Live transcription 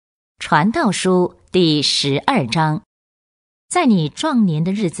传道书第12章，在你壮年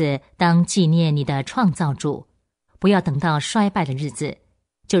的日子，当纪念你的创造主，不要等到衰败的日子，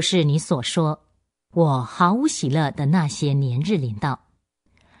就是你所说我毫无喜乐的那些年日临到。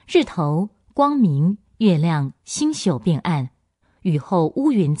日头光明，月亮星宿变暗，雨后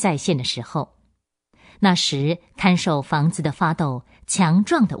乌云再现的时候，那时看守房子的发抖，强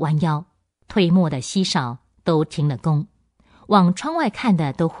壮的弯腰，推磨的稀少，都停了工，往窗外看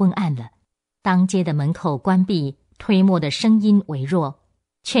的都昏暗了。当街的门口关闭，推磨的声音微弱，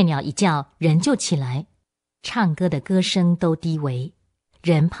雀鸟一叫，人就起来，唱歌的歌声都低微。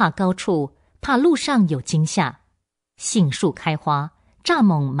人怕高处，怕路上有惊吓。杏树开花，蚱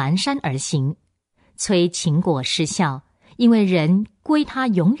蜢蹒跚而行，催秦果失效，因为人归他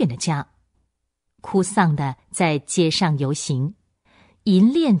永远的家。哭丧的在街上游行，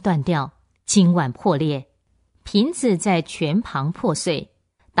银链断掉，金碗破裂，瓶子在泉旁破碎，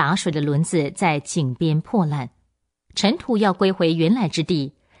打水的轮子在井边破烂。尘土要归回原来之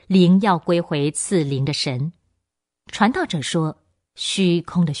地，灵要归回赐灵的神。传道者说，虚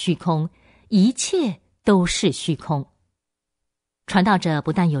空的虚空，一切都是虚空。传道者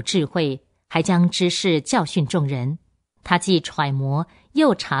不但有智慧，还将知识教训众人。他既揣摩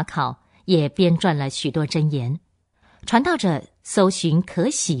又查考，也编撰了许多箴言。传道者搜寻可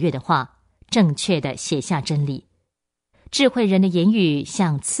喜悦的话，正确地写下真理。智慧人的言语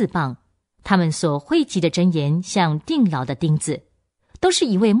像刺棒，他们所汇集的箴言像定牢的钉子，都是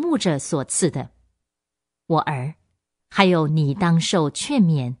一位牧者所赐的。我儿，还有你当受劝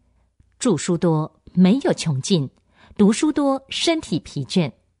勉，著书多没有穷尽，读书多身体疲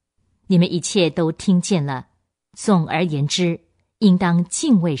倦。你们一切都听见了，总而言之，应当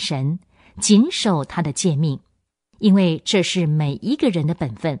敬畏神，谨守他的诫命，因为这是每一个人的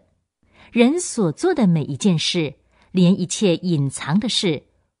本分。人所做的每一件事，连一切隐藏的事，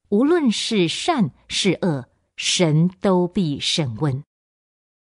无论是善是恶，神都必审问。